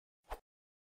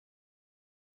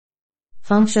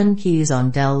Function keys on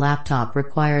Dell laptop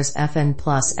requires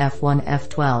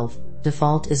Fn+F1-F12,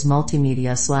 default is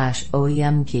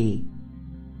multimedia/OEM key.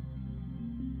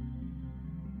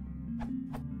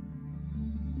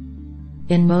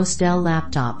 In most Dell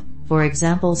laptop, for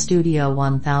example Studio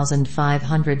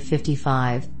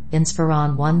 1555,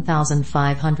 Inspiron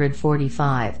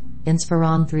 1545,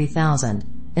 Inspiron 3000,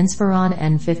 Inspiron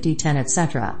N5010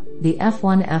 etc., the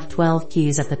F1-F12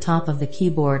 keys at the top of the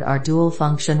keyboard are dual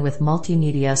function with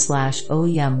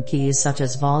multimedia/OEM keys such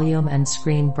as volume and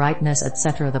screen brightness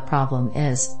etc. The problem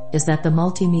is that the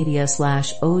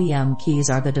multimedia/OEM keys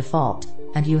are the default,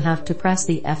 and you have to press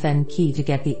the Fn key to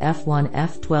get the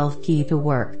F1-F12 key to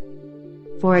work.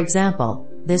 For example,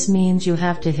 this means you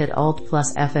have to hit Alt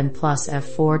plus Fn plus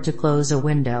F4 to close a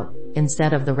window,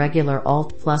 instead of the regular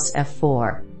Alt plus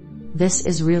F4. This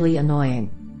is really annoying.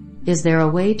 Is there a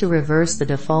way to reverse the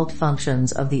default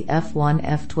functions of the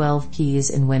F1-F12 keys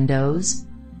in Windows?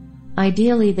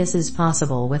 Ideally this is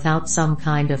possible without some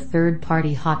kind of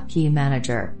third-party hotkey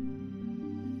manager.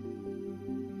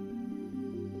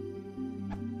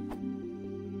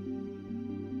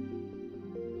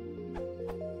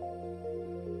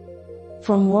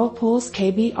 From Whirlpool's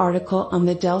KB article on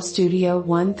the Dell Studio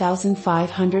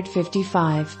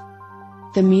 1555.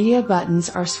 The media buttons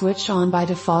are switched on by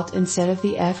default instead of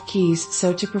the F keys,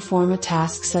 so to perform a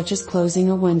task such as closing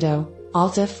a window,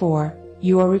 Alt F4,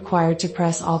 you are required to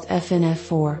press Alt Fn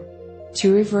F4.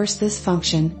 To reverse this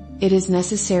function, it is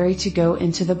necessary to go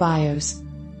into the BIOS.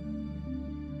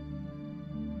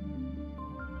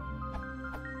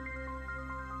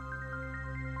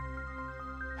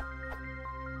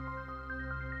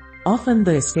 Often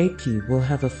the escape key will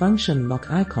have a function lock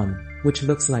icon, which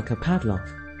looks like a padlock.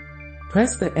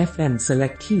 Press the Fn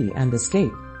select key and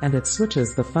escape, and it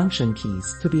switches the function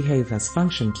keys to behave as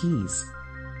function keys.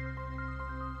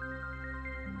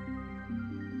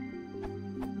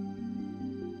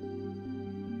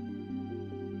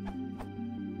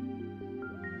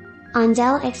 On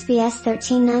Dell XPS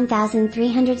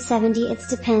 139370 it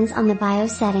depends on the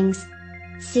BIOS settings.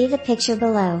 See the picture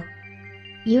below.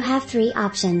 You have three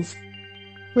options.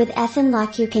 With Fn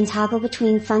lock you can toggle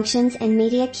between functions and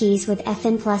media keys with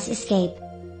Fn plus escape.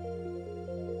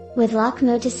 With lock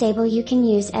mode disable you can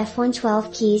use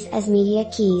F112 keys as media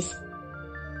keys.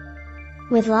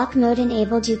 With lock mode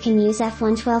enabled you can use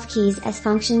F112 keys as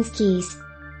functions keys.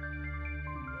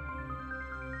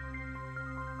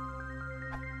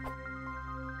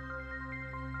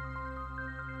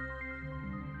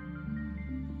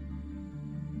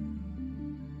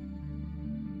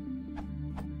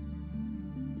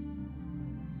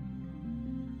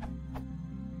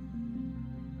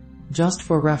 Just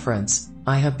for reference,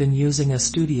 I have been using a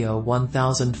Studio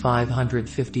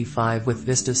 1555 with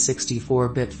Vista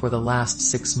 64-bit for the last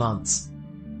 6 months.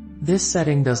 This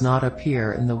setting does not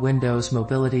appear in the Windows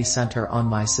Mobility Center on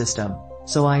my system,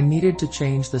 so I needed to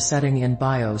change the setting in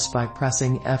BIOS by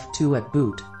pressing F2 at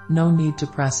boot. No need to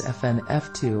press Fn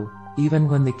F2, even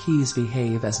when the keys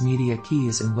behave as media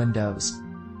keys in Windows.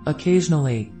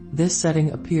 Occasionally, this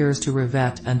setting appears to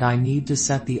revert and I need to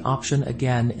set the option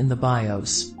again in the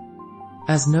BIOS.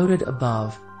 As noted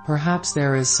above, perhaps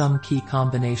there is some key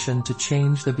combination to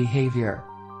change the behavior.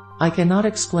 I cannot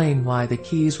explain why the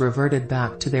keys reverted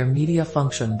back to their media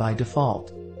function by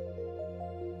default.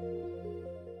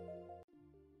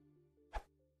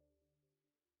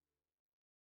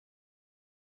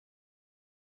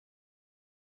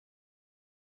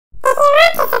 If you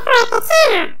want to support the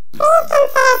channel, please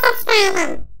consider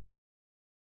subscribing.